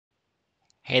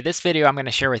Hey, this video I'm going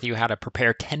to share with you how to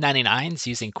prepare 1099s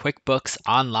using QuickBooks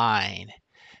Online.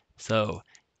 So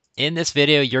in this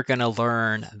video, you're going to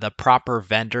learn the proper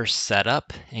vendor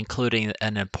setup, including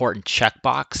an important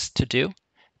checkbox to do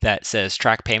that says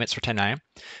track payments for 1099.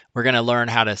 We're going to learn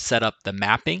how to set up the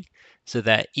mapping so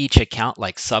that each account,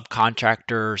 like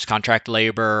subcontractors, contract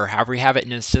labor, however you have it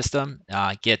in the system,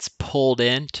 gets pulled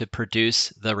in to produce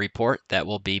the report that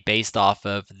will be based off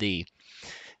of the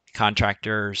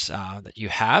contractors that you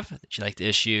have that you like to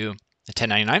issue a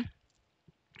 1099.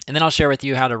 And then I'll share with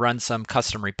you how to run some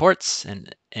custom reports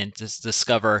and just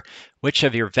discover which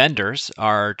of your vendors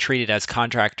are treated as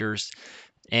contractors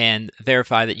and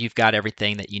verify that you've got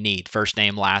everything that you need. First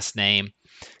name, last name,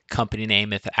 company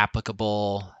name if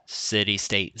applicable, city,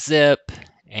 state, zip,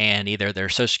 and either their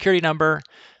social security number,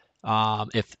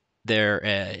 if they're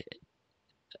a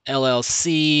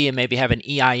LLC and maybe have an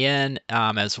EIN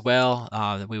as well,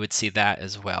 we would see that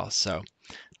as well. So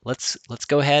let's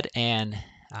go ahead and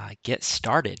get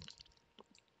started.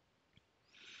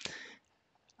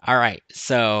 All right,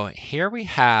 so here we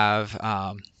have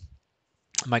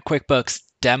my QuickBooks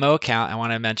demo account. I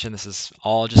want to mention this is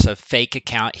all just a fake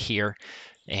account here.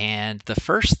 And the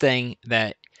first thing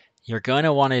that you're going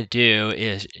to want to do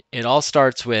is it all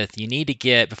starts with you need to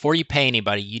get, before you pay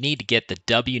anybody, you need to get the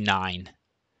W-9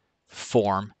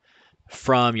 form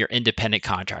from your independent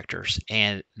contractors.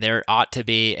 And there ought to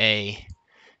be a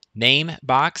name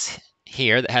box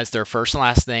here that has their first and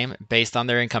last name based on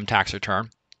their income tax return.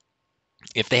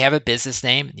 If they have a business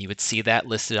name, you would see that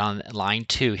listed on line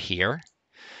 2 here.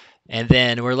 And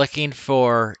then we're looking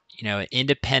for, an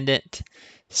independent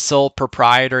sole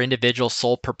proprietor, individual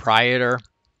sole proprietor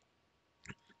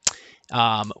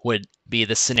would be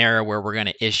the scenario where we're going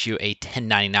to issue a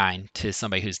 1099 to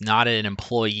somebody who's not an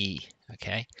employee.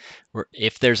 Okay,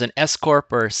 if there's an S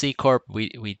corp or a C corp,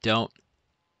 we don't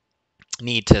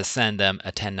need to send them a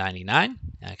 1099.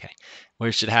 Okay,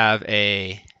 we should have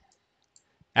a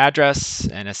address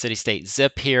and a city state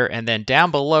zip here, and then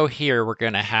down below here we're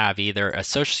going to have either a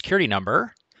social security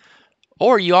number,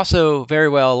 or you also very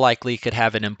well likely could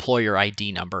have an employer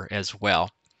ID number as well.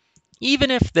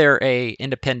 Even if they're a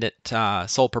independent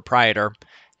sole proprietor,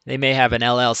 they may have an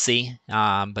LLC,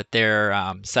 but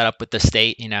they're set up with the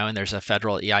state, and there's a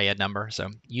federal EIN number. So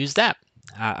use that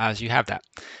as you have that.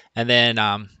 And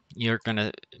then you're going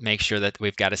to make sure that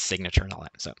we've got a signature and all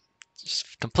that. So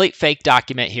just complete fake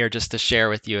document here just to share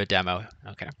with you a demo.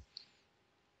 Okay.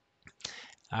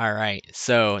 All right.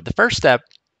 So the first step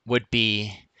would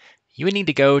be you would need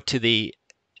to go to the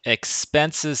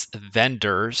Expenses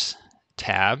Vendors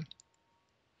tab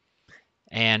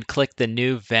and click the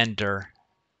new vendor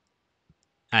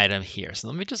item here. So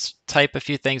let me just type a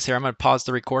few things here. I'm going to pause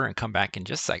the recorder and come back in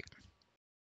just a second.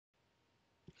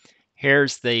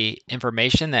 Here's the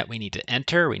information that we need to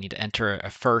enter. We need to enter a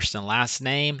first and last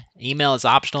name. Email is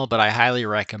optional, but I highly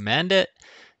recommend it.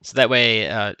 So that way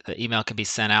the email can be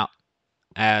sent out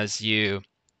as you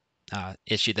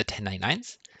issue the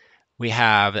 1099s. We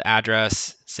have the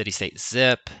address, city, state,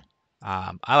 zip.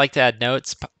 I like to add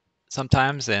notes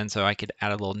sometimes, and so I could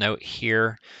add a little note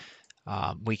here.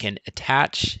 We can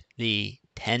attach the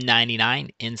 1099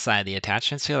 inside the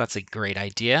attachments field. That's a great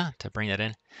idea to bring that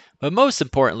in. But most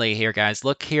importantly here, guys,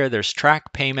 look here, there's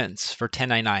track payments for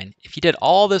 1099. If you did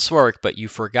all this work, but you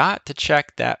forgot to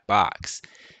check that box,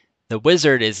 the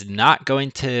wizard is not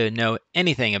going to know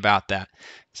anything about that.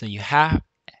 So you have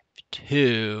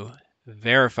to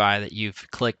verify that you've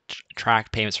clicked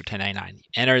track payments for 1099.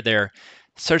 Enter their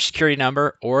social security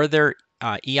number or their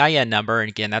EIN number, and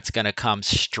again, that's going to come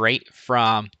straight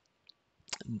from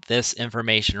this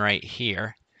information right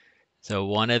here. So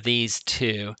one of these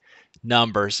two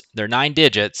numbers, they're 9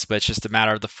 digits, but it's just a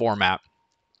matter of the format.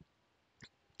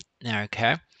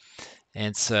 Okay,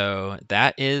 and so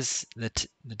that is the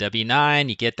W-9.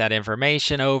 You get that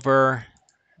information over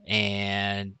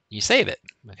and you save it.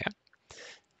 Okay,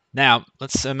 now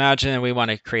let's imagine we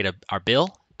want to create our bill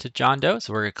to John Doe.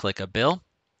 So we're going to click a bill.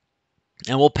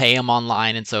 And we'll pay him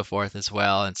online and so forth as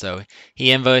well. And so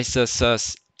he invoices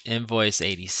us invoice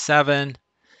 87.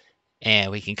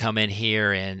 And we can come in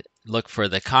here and look for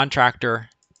the contractor,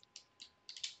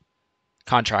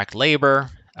 contract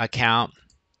labor account,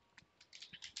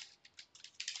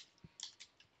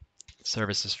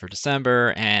 services for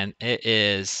December, and it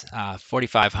is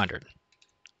 4,500.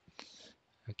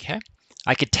 Okay,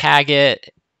 I could tag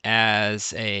it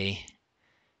as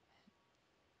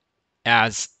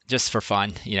just for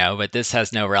fun, but this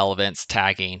has no relevance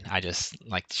tagging. I just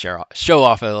like to show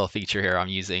off a little feature here I'm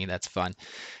using. That's fun.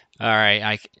 All right,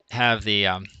 I have the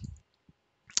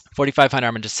 4,500.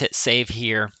 I'm gonna just hit save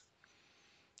here.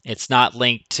 It's not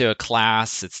linked to a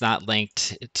class. It's not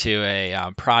linked to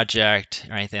a project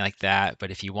or anything like that. But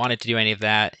if you wanted to do any of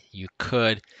that, you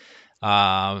could.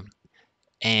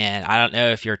 And I don't know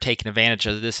if you're taking advantage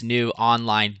of this new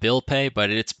online bill pay, but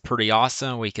it's pretty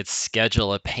awesome. We could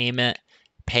schedule a payment,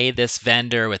 pay this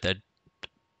vendor with a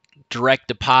direct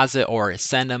deposit or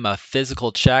send them a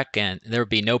physical check, and there would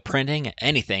be no printing,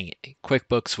 anything.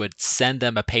 QuickBooks would send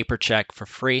them a paper check for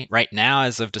free. Right now,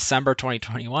 as of December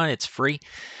 2021, it's free.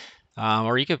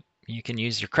 Or you can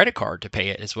use your credit card to pay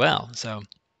it as well. So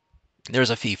there's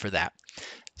a fee for that.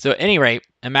 So at any rate,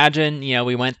 imagine,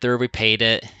 we went through, we paid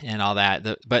it and all that.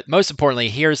 But most importantly,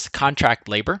 here's contract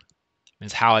labor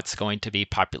is how it's going to be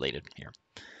populated here.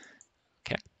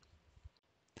 Okay.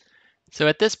 So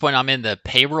at this point, I'm in the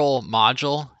payroll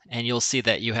module, and you'll see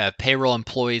that you have payroll,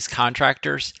 employees,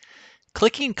 contractors.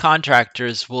 Clicking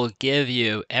contractors will give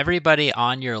you everybody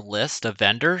on your list of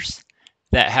vendors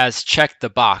that has checked the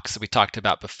box that we talked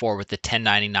about before with the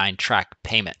 1099 track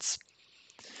payments.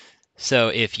 So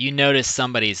if you notice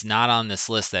somebody's not on this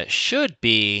list that should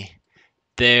be,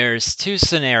 there's two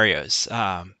scenarios.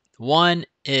 One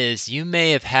is you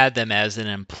may have had them as an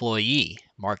employee,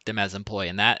 marked them as employee,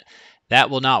 and that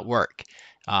will not work.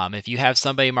 If you have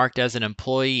somebody marked as an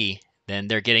employee, then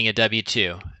they're getting a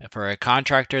W-2. For a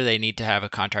contractor, they need to have a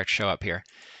contract show up here,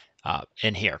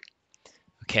 in here.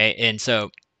 Okay, and so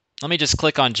let me just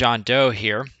click on John Doe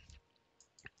here.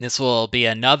 This will be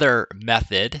another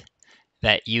method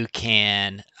that you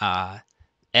can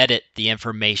edit the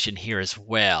information here as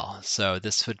well. So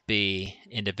this would be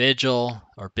individual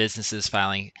or businesses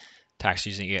filing tax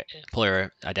using your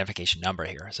employer identification number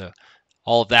here. So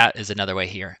all of that is another way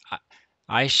here.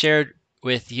 I shared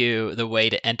with you the way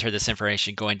to enter this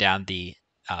information going down the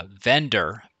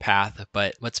vendor path,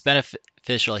 but what's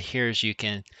beneficial here is you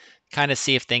can kind of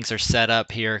see if things are set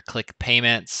up here. Click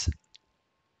payments,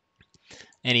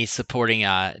 any supporting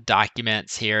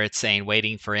documents here. It's saying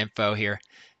waiting for info here.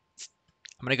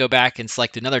 I'm going to go back and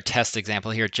select another test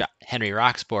example here, Henry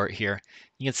Roxport here.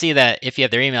 You can see that if you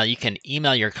have their email, you can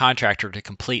email your contractor to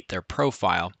complete their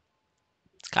profile.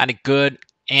 It's kind of good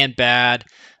and bad.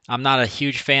 I'm not a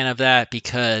huge fan of that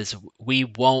because we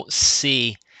won't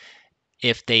see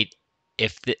if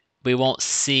we won't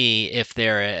see if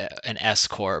they're an S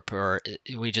corp, or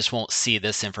we just won't see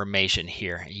this information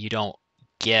here. You don't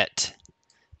get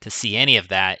to see any of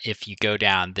that if you go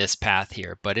down this path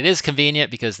here, but it is convenient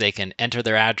because they can enter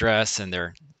their address and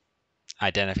their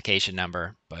identification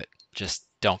number, but just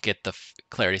don't get the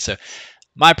clarity. So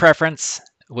my preference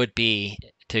would be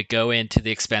to go into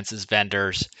the expenses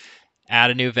vendors, add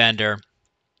a new vendor,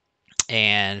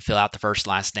 and fill out the first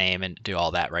last name and do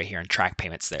all that right here and track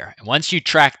payments there. And once you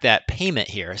track that payment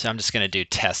here, so I'm just going to do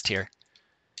test here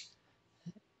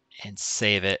and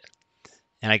save it.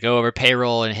 And I go over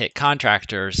payroll and hit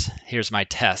contractors, here's my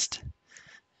test.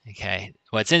 Okay,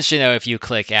 what's interesting though, if you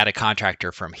click add a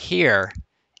contractor from here,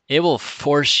 it will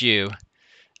force you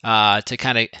to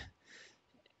kind of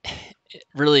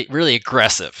really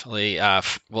aggressively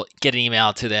get an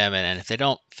email to them, and if they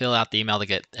don't fill out the email, they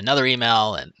get another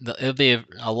email, and it'll be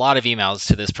a lot of emails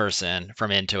to this person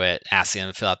from Intuit asking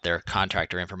them to fill out their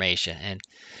contractor information, and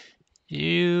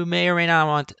you may or may not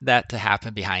want that to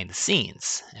happen behind the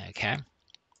scenes. Okay.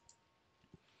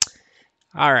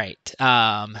 All right,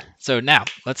 so now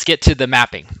let's get to the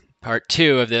mapping. Part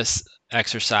 2 of this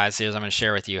exercise is I'm going to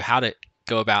share with you how to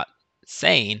go about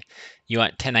saying you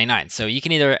want 1099. So you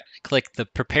can either click the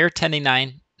Prepare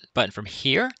 1099 button from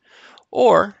here,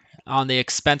 or on the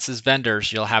Expenses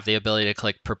Vendors, you'll have the ability to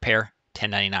click Prepare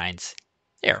 1099s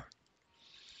here.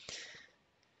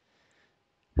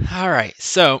 All right,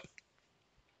 so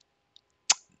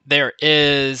there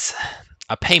is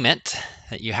a payment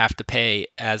that you have to pay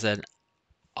as an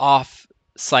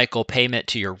off-cycle payment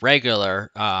to your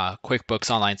regular QuickBooks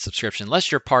Online subscription,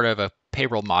 unless you're part of a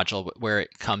payroll module where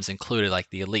it comes included, like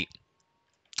the Elite.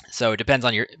 So it depends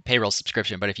on your payroll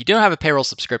subscription. But if you don't have a payroll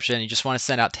subscription, you just want to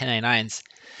send out 1099s,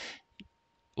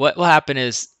 what will happen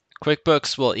is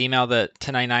QuickBooks will email the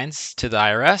 1099s to the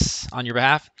IRS on your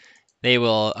behalf. They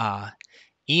will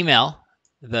email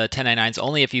the 1099s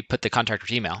only if you put the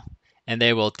contractor's email, and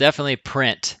they will definitely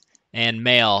print and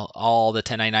mail all the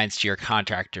 1099s to your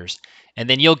contractors. And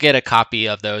then you'll get a copy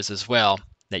of those as well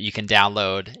that you can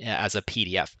download as a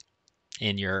PDF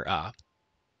in your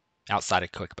outside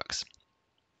of QuickBooks.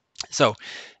 So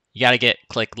you got to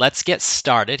click Let's Get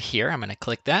Started here. I'm going to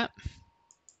click that.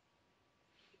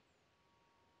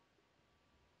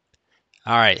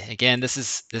 All right, again, this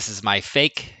is my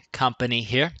fake company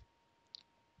here,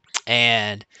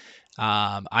 and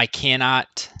I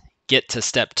cannot get to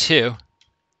step 2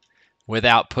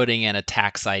 without putting in a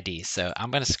tax ID. So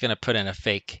I'm just going to put in a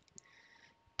fake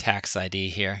tax ID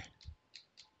here.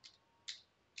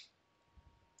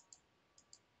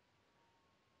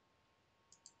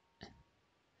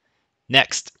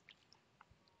 Next,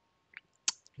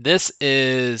 this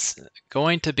is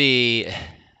going to be an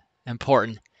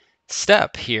important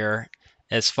step here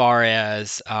as far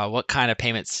as what kind of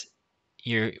payments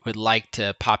you would like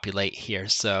to populate here.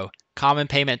 So common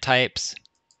payment types,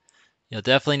 you'll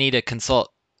definitely need to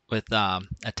consult with a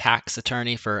tax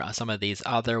attorney for some of these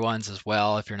other ones as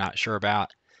well if you're not sure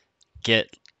about.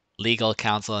 Get legal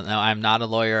counsel. No, I'm not a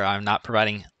lawyer. I'm not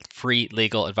providing free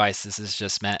legal advice. This is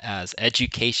just meant as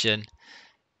education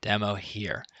demo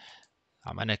here.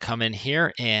 I'm going to come in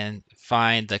here and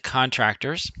find the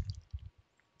contractors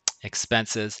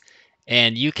expenses,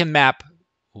 and you can map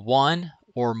one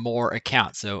or more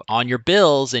accounts. So on your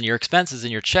bills and your expenses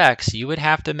and your checks, you would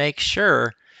have to make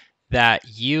sure that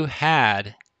you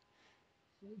had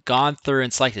gone through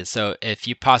and selected. So if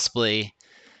you possibly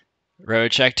wrote a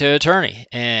check to an attorney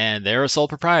and they're a sole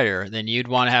proprietor, then you'd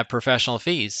want to have professional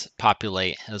fees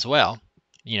populate as well,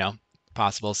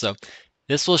 possible. So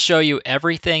this will show you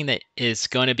everything that is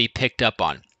going to be picked up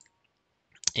on.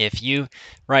 If you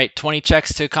write 20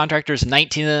 checks to contractors,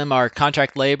 19 of them are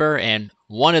contract labor, and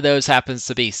one of those happens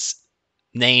to be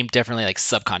named differently, like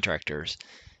subcontractors.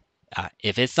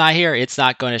 If it's not here, it's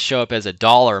not going to show up as a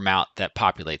dollar amount that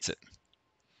populates it.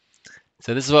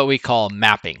 So this is what we call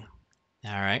mapping.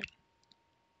 All right.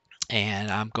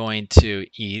 And I'm going to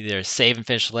either save and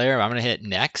finish later, or I'm going to hit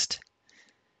next.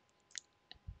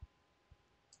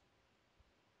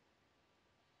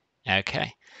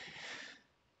 Okay.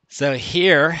 So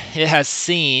here it has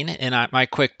seen in my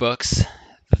QuickBooks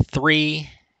the 3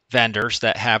 vendors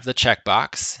that have the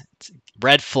checkbox.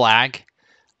 Red flag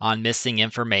on missing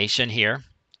information here.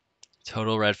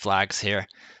 Total red flags here.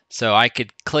 So I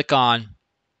could click on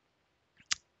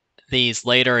these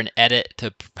later and edit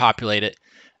to populate it.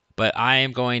 But I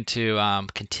am going to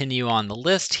continue on the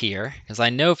list here because I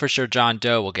know for sure John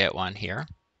Doe will get one here.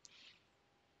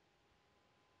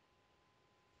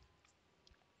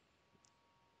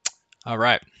 All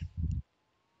right.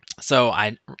 So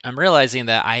I'm realizing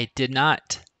that I did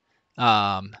not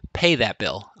pay that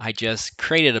bill. I just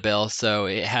created a bill, so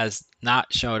it has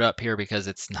not showed up here because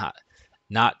it's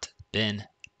not been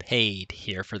paid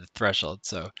here for the threshold.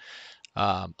 So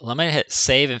let me hit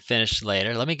save and finish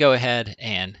later. Let me go ahead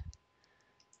and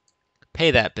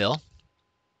pay that bill.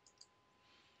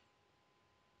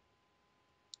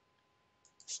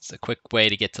 This is a quick way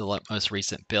to get to the most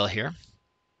recent bill here.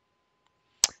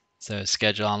 So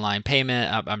schedule online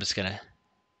payment. I'm just going to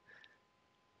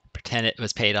pretend it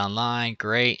was paid online.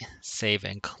 Great. Save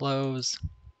and close.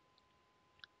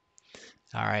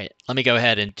 All right. Let me go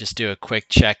ahead and just do a quick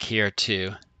check here too.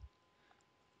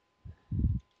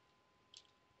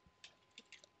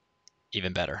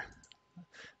 Even better.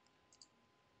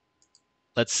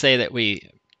 Let's say that we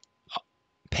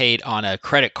paid on a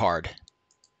credit card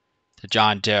to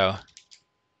John Doe.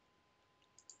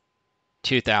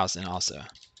 $2,000 also.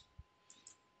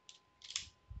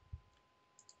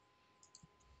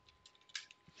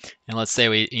 And let's say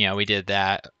we did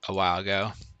that a while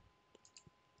ago,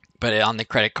 but on the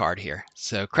credit card here.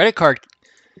 So credit card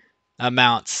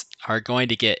amounts are going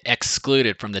to get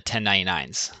excluded from the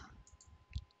 1099s.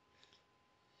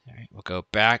 All right, we'll go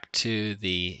back to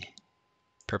the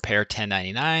prepare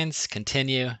 1099s,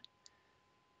 continue.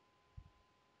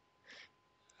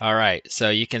 All right,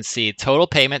 so you can see total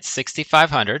payments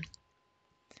 $6,500.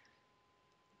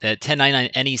 The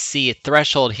 1099 NEC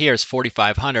threshold here is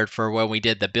 $4,500 for when we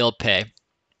did the bill pay.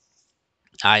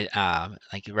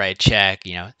 Like you write a check,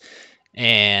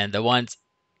 and the ones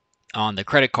on the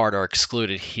credit card are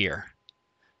excluded here.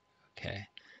 Okay,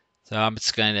 so I'm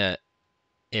just going to,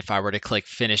 if I were to click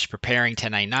finish preparing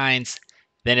 1099s,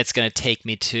 then it's going to take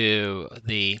me to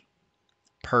the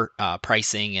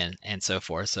pricing and so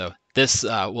forth. So this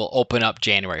will open up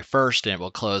January 1st and it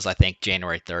will close, I think,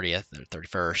 January 30th or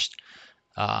 31st.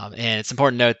 And it's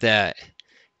important to note that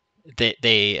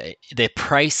the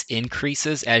price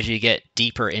increases as you get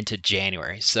deeper into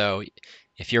January. So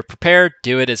if you're prepared,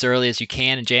 do it as early as you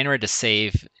can in January to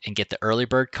save and get the early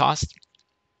bird cost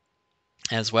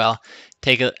as well.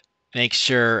 Make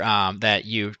sure that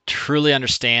you truly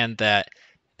understand that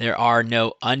there are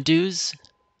no undos,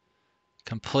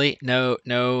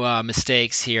 no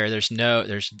mistakes here.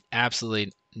 There's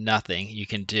absolutely nothing you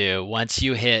can do. Once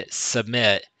you hit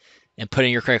submit and put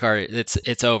in your credit card,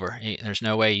 it's over. There's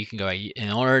no way you can go.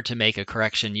 In order to make a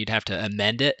correction, you'd have to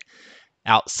amend it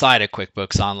outside of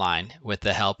QuickBooks Online with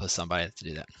the help of somebody to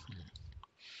do that.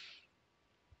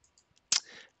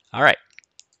 All right.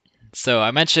 So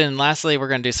I mentioned lastly, we're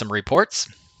going to do some reports.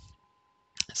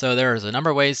 So there's a number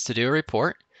of ways to do a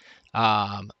report.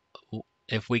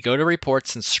 If we go to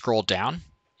reports and scroll down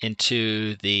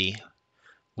into the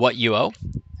what you owe,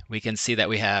 we can see that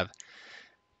we have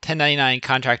 1099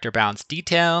 contractor balance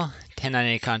detail,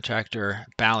 1099 contractor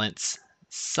balance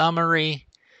summary.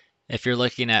 If you're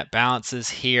looking at balances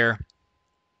here,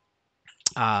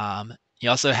 you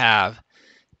also have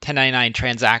 1099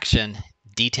 transaction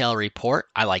detail report.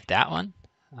 I like that one.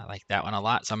 I like that one a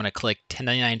lot. So I'm going to click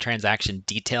 1099 transaction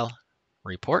detail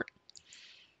report.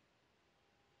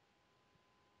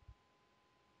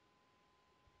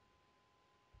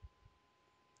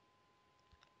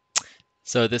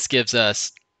 So this gives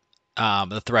us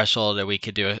the threshold that we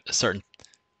could do a certain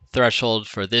threshold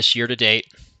for this year to date,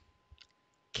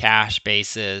 cash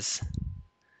basis,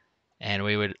 and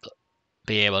we would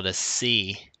be able to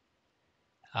see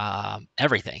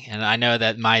everything. And I know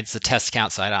that mine's the test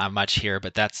count, so I don't have much here,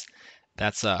 but that's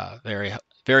very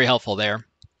very helpful there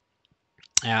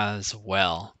as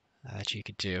well that you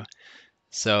could do.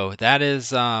 So that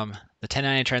is the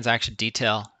 1099 transaction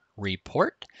detail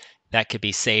report that could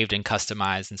be saved and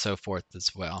customized and so forth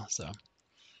as well. So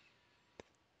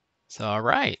all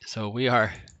right, so we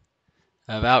are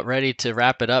about ready to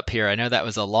wrap it up here. I know that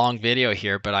was a long video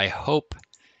here, but I hope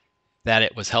that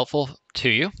it was helpful to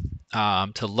you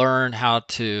to learn how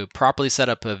to properly set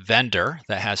up a vendor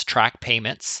that has track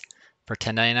payments for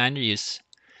 1099 use.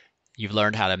 You've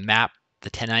learned how to map the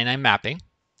 1099 mapping,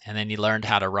 and then you learned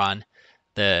how to run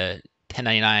the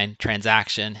 1099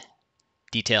 transaction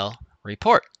detail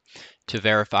report to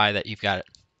verify that you've got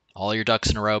all your ducks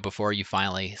in a row before you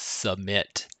finally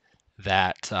submit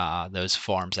that those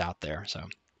forms out there. So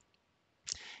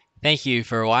thank you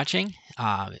for watching.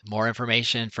 More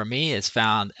information from me is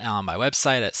found on my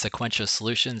website at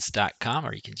sequentialsolutions.com,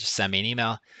 or you can just send me an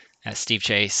email at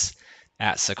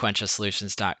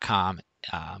stevechase@sequentialsolutions.com.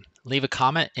 Leave a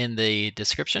comment in the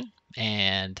description,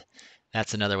 and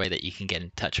that's another way that you can get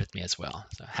in touch with me as well.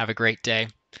 So have a great day.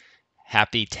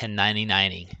 Happy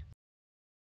 1099ing.